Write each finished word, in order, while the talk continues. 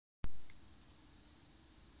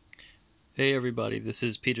Hey everybody, this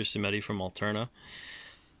is Peter Cimetti from Alterna.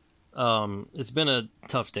 It's been a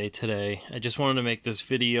tough day today. I just wanted to make this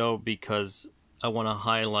video because I want to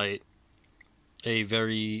highlight a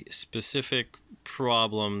very specific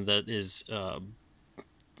problem that is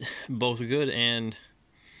both good and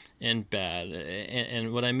bad.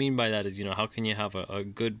 And what I mean by that is, how can you have a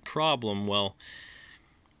good problem? Well,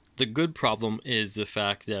 the good problem is the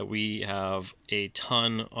fact that we have a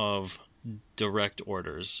ton of direct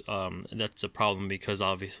orders. That's a problem because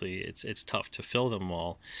obviously it's tough to fill them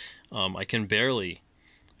all. I can barely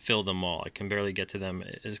fill them all. I can barely get to them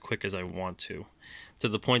as quick as I want to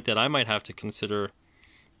the point that I might have to consider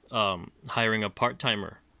hiring a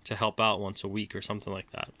part-timer to help out once a week or something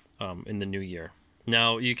like that in the new year.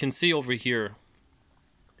 Now you can see over here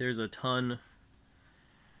there's a ton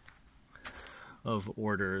of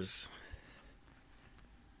orders.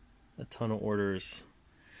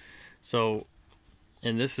 So,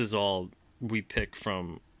 and this is all we pick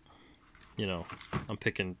from, I'm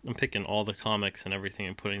picking all the comics and everything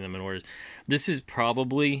and putting them in orders. This is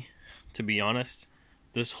probably, to be honest,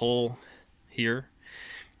 this whole here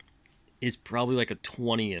is probably like a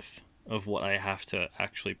 20th of what I have to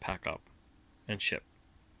actually pack up and ship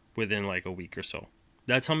within like a week or so.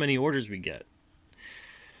 That's how many orders we get.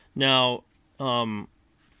 Now, I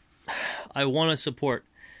want to support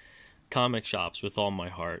comic shops with all my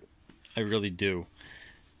heart. I really do.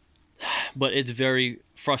 But it's very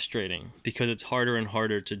frustrating because it's harder and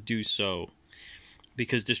harder to do so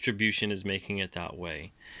because distribution is making it that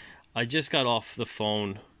way. I just got off the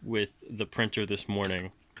phone with the printer this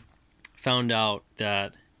morning. Found out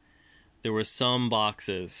that there were some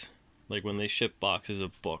boxes, like when they ship boxes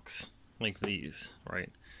of books, like these, right?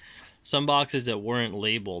 Some boxes that weren't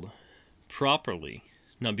labeled properly.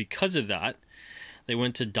 Now, because of that, they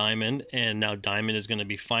went to Diamond, and now Diamond is going to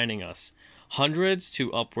be fining us hundreds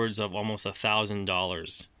to upwards of almost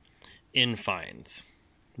 $1,000 in fines.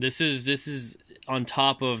 This is on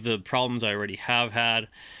top of the problems I already have had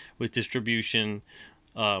with distribution.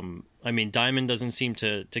 Diamond doesn't seem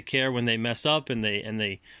to care when they mess up and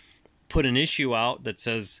they put an issue out that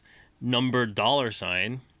says numbered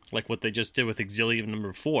 $, like what they just did with Exilium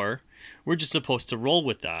number 4. We're just supposed to roll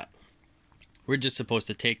with that. We're just supposed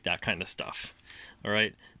to take that kind of stuff. All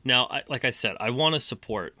right. Now, like I said, I want to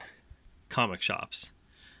support comic shops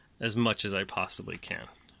as much as I possibly can.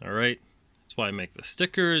 All right. That's why I make the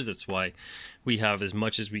stickers. That's why we have as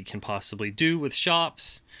much as we can possibly do with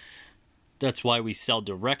shops. That's why we sell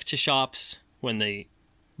direct to shops when they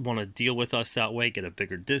want to deal with us that way, get a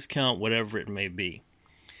bigger discount, whatever it may be.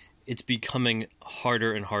 It's becoming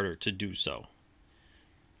harder and harder to do so.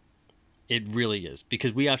 It really is,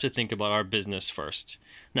 because we have to think about our business first.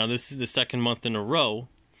 Now, this is the second month in a row.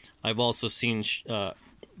 I've also seen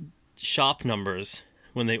shop numbers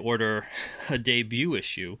when they order a debut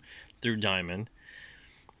issue through Diamond.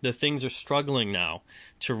 The things are struggling now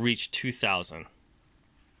to reach 2,000.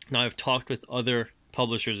 Now, I've talked with other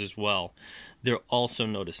publishers as well. They're also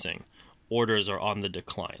noticing orders are on the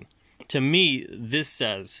decline. To me, this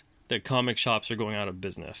says that comic shops are going out of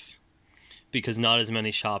business, because not as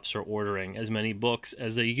many shops are ordering as many books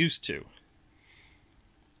as they used to.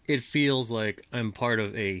 It feels like I'm part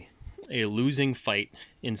of a losing fight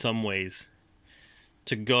in some ways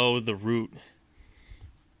to go the route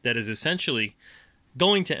that is essentially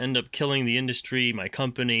going to end up killing the industry, my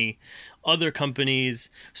company, other companies,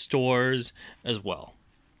 stores as well.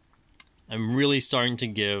 I'm really starting to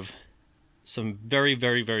give some very,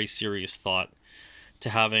 very, very serious thought to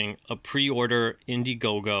having a pre-order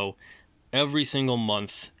Indiegogo every single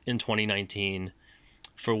month in 2019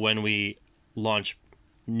 for when we launch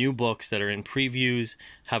new books that are in previews,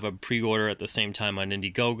 have a pre-order at the same time on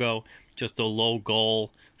Indiegogo, just a low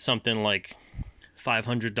goal, something like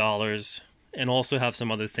 $500, and also have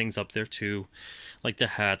some other things up there too, like the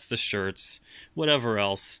hats, the shirts, whatever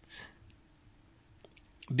else,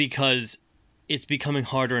 because it's becoming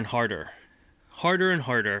harder and harder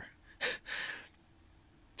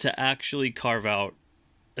to actually carve out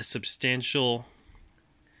a substantial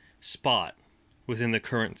spot within the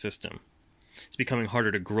current system. It's becoming harder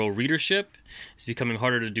to grow readership. It's becoming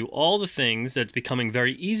harder to do all the things that's becoming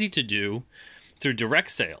very easy to do through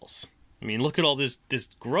direct sales. I mean, look at all this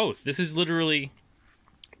growth. This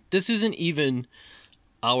isn't even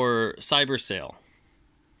our cyber sale.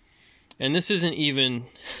 And this isn't even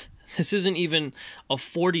a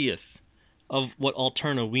 40th of what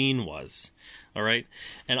Alternaween was. All right?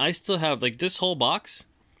 And I still have like this whole box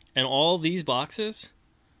and all these boxes,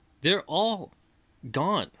 they're all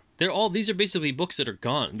gone. These are basically books that are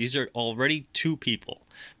gone. These are already to people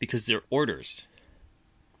because they're orders.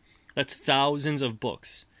 That's thousands of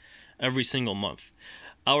books every single month.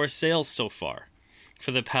 Our sales so far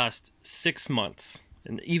for the past 6 months,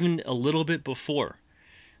 and even a little bit before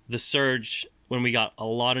the surge when we got a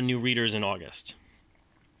lot of new readers in August,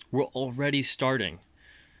 we're already starting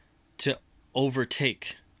to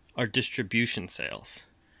overtake our distribution sales.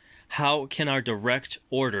 How can our direct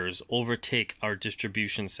orders overtake our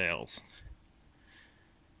distribution sales?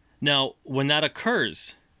 Now, when that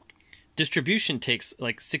occurs, distribution takes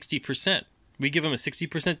like 60%. We give them a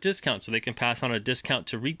 60% discount so they can pass on a discount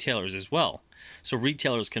to retailers as well. So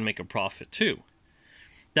retailers can make a profit too.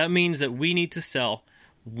 That means that we need to sell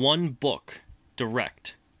 1 book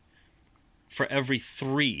direct for every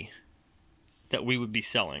 3 that we would be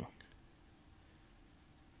selling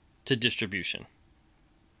to distribution.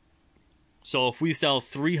 So if we sell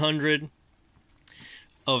 300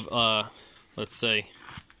 of, let's say,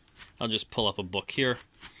 I'll just pull up a book here.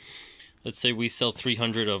 Let's say we sell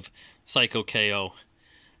 300 of Psycho KO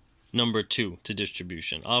number 2 to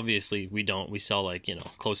distribution. Obviously, we don't. We sell like,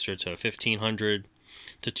 closer to 1,500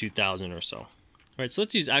 to 2,000 or so. All right, so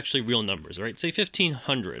let's use actually real numbers, right? Say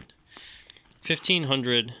 1,500.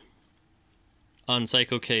 1,500 on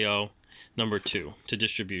Psycho KO number 2 to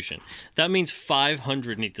distribution. That means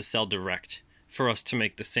 500 need to sell direct for us to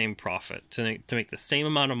make the same profit, to make the same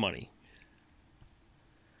amount of money.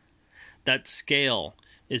 That scale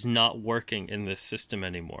is not working in this system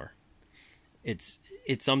anymore. It's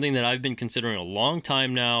something that I've been considering a long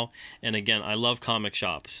time now, and again, I love comic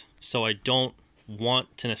shops, so I don't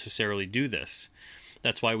want to necessarily do this.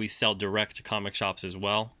 That's why we sell direct to comic shops as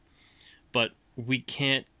well. But we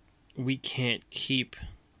can't keep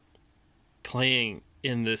playing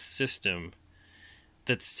in this system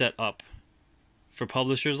that's set up for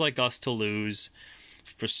publishers like us to lose,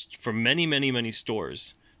 for many, many, many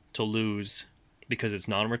stores to lose, because it's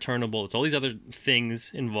non-returnable. It's all these other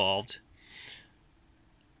things involved.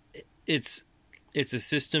 It's a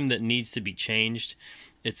system that needs to be changed.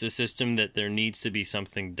 It's a system that there needs to be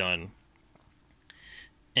something done.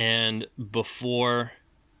 And before,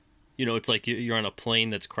 it's like you're on a plane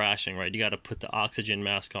that's crashing, right? You got to put the oxygen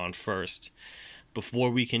mask on first before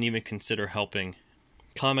we can even consider helping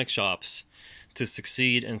comic shops to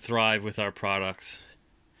succeed and thrive with our products,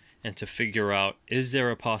 and to figure out, is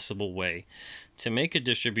there a possible way to make a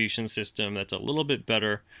distribution system that's a little bit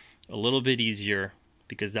better, a little bit easier,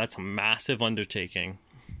 because that's a massive undertaking.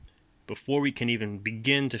 Before we can even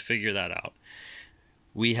begin to figure that out,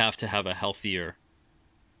 we have to have a healthier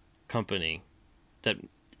company that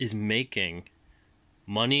is making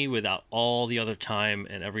money without all the other time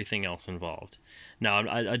and everything else involved. Now,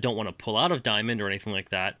 I don't want to pull out of Diamond or anything like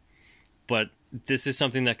that, but this is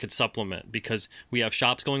something that could supplement, because we have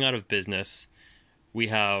shops going out of business. We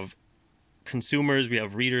have consumers, we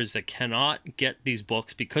have readers that cannot get these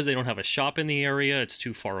books because they don't have a shop in the area. It's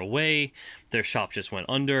too far away. Their shop just went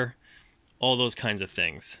under. All those kinds of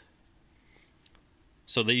things.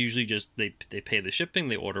 So they usually just, they pay the shipping,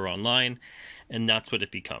 they order online, and that's what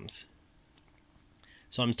it becomes.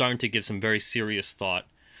 So I'm starting to give some very serious thought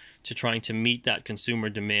to trying to meet that consumer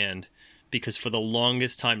demand, because for the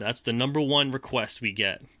longest time, that's the number one request we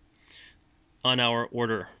get on our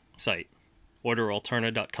order site,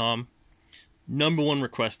 orderalterna.com. Number one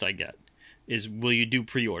request I get is, will you do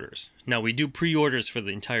pre-orders? Now, we do pre-orders for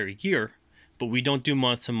the entire year, but we don't do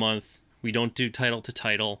month to month. We don't do title to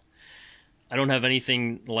title. I don't have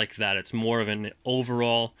anything like that. It's more of an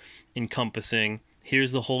overall encompassing,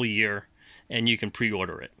 here's the whole year, and you can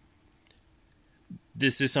pre-order it.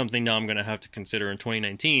 This is something now I'm going to have to consider in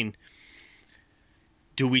 2019.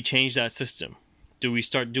 Do we change that system? Do we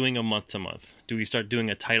start doing a month to month? Do we start doing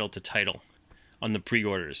a title to title on the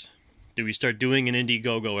pre-orders? Do we start doing an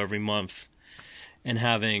Indiegogo every month and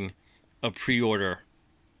having a pre-order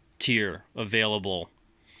tier available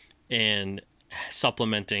and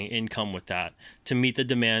supplementing income with that to meet the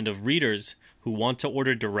demand of readers who want to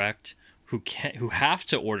order direct, who have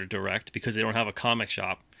to order direct because they don't have a comic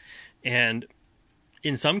shop? And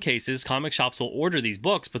in some cases, comic shops will order these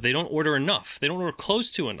books, but they don't order enough. They don't order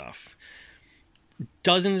close to enough.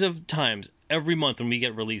 Dozens of times every month when we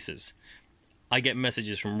get releases, I get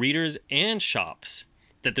messages from readers and shops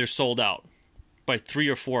that they're sold out by 3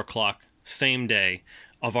 or 4 o'clock same day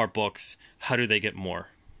of our books. How do they get more?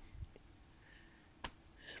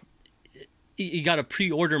 You got to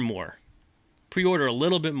pre-order more. Pre-order a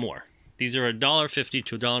little bit more. These are $1.50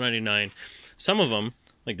 to $1.99. Some of them,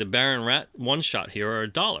 like the Baron Rat one-shot here, are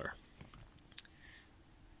 $1.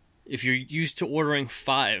 If you're used to ordering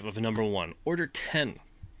 5 of number 1, order 10.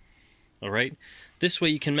 All right? This way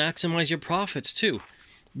you can maximize your profits too.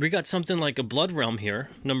 We got something like a Blood Realm here,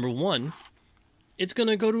 number 1. It's going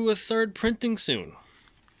to go to a 3rd printing soon.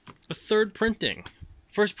 a third printing.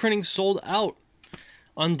 First printing sold out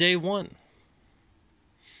on day 1.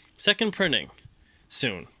 Second printing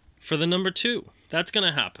soon for the number 2. That's going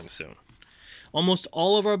to happen soon. Almost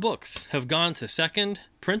all of our books have gone to second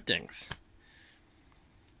printings.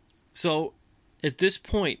 So at this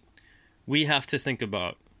point, we have to think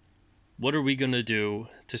about what are we going to do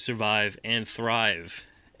to survive and thrive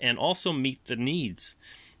and also meet the needs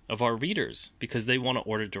of our readers, because they want to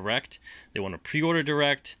order direct, they want to pre-order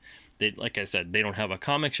direct, they, like I said, they don't have a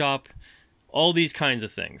comic shop, all these kinds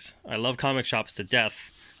of things. I love comic shops to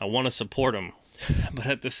death. I want to support them, but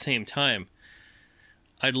at the same time,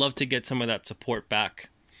 I'd love to get some of that support back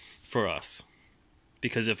for us,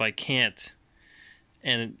 because if I can't,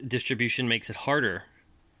 and distribution makes it harder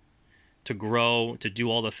to grow, to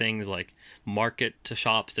do all the things like market to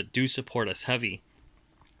shops that do support us heavy,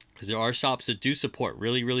 because there are shops that do support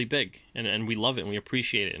really, really big, and we love it and we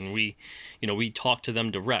appreciate it, and we talk to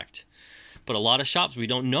them direct. But a lot of shops we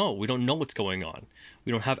don't know what's going on.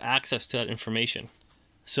 We don't have access to that information.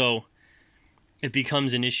 So it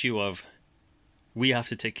becomes an issue of we have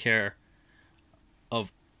to take care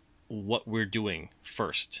of what we're doing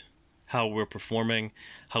first, how we're performing,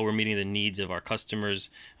 how we're meeting the needs of our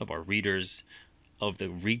customers, of our readers, of the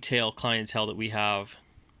retail clientele that we have.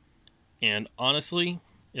 And honestly,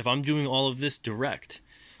 if I'm doing all of this direct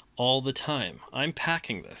all the time, I'm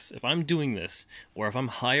packing this, if I'm doing this, or if I'm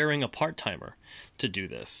hiring a part-timer to do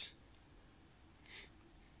this,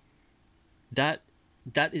 that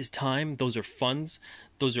is time, those are funds,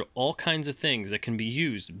 those are all kinds of things that can be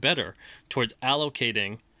used better towards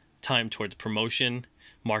allocating time towards promotion,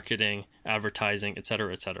 marketing, advertising,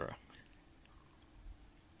 etc., etc.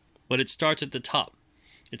 But it starts at the top.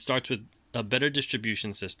 It starts with a better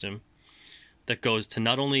distribution system that goes to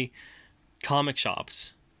not only comic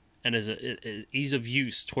shops and is a ease of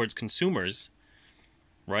use towards consumers,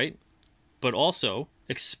 right? But also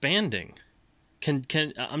expanding.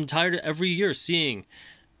 I'm tired of every year seeing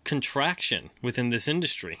contraction within this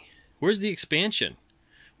industry. Where's the expansion?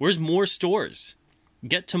 Where's more stores?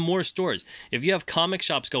 Get to more stores. If you have comic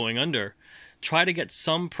shops going under, try to get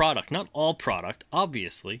some product, not all product,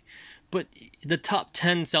 obviously, but the top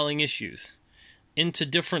 10 selling issues into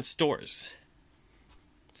different stores.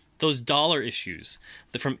 Those dollar issues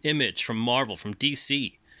from Image, from Marvel, from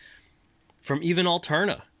DC, from even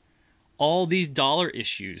Alterna. All these dollar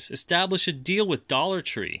issues. Establish a deal with Dollar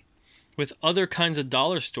Tree, with other kinds of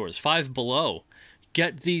dollar stores, Five Below.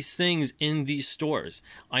 Get these things in these stores.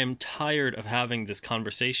 I am tired of having this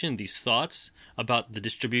conversation, these thoughts about the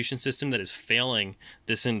distribution system that is failing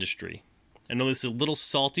this industry. I know this is a little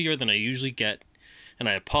saltier than I usually get, and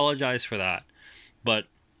I apologize for that, but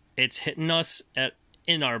it's hitting us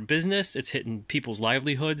in our business, it's hitting people's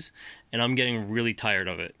livelihoods, and I'm getting really tired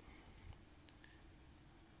of it.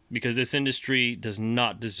 Because this industry does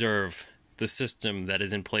not deserve the system that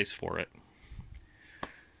is in place for it.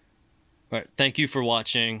 All right, thank you for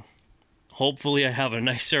watching. Hopefully I have a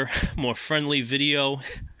nicer, more friendly video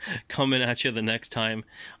coming at you the next time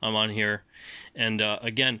I'm on here. And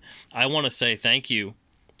again, I want to say thank you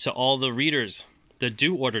to all the readers that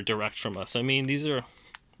do order direct from us. I mean, these are,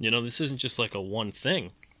 this isn't just like a one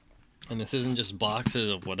thing. And this isn't just boxes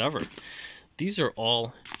of whatever. These are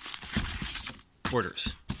all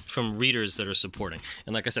orders from readers that are supporting.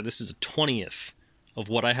 And like I said, this is a 20th of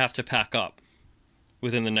what I have to pack up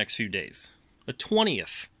within the next few days. A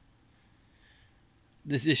 20th.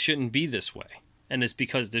 This shouldn't be this way. And it's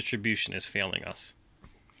because distribution is failing us.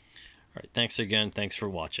 All right, thanks again. Thanks for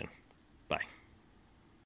watching.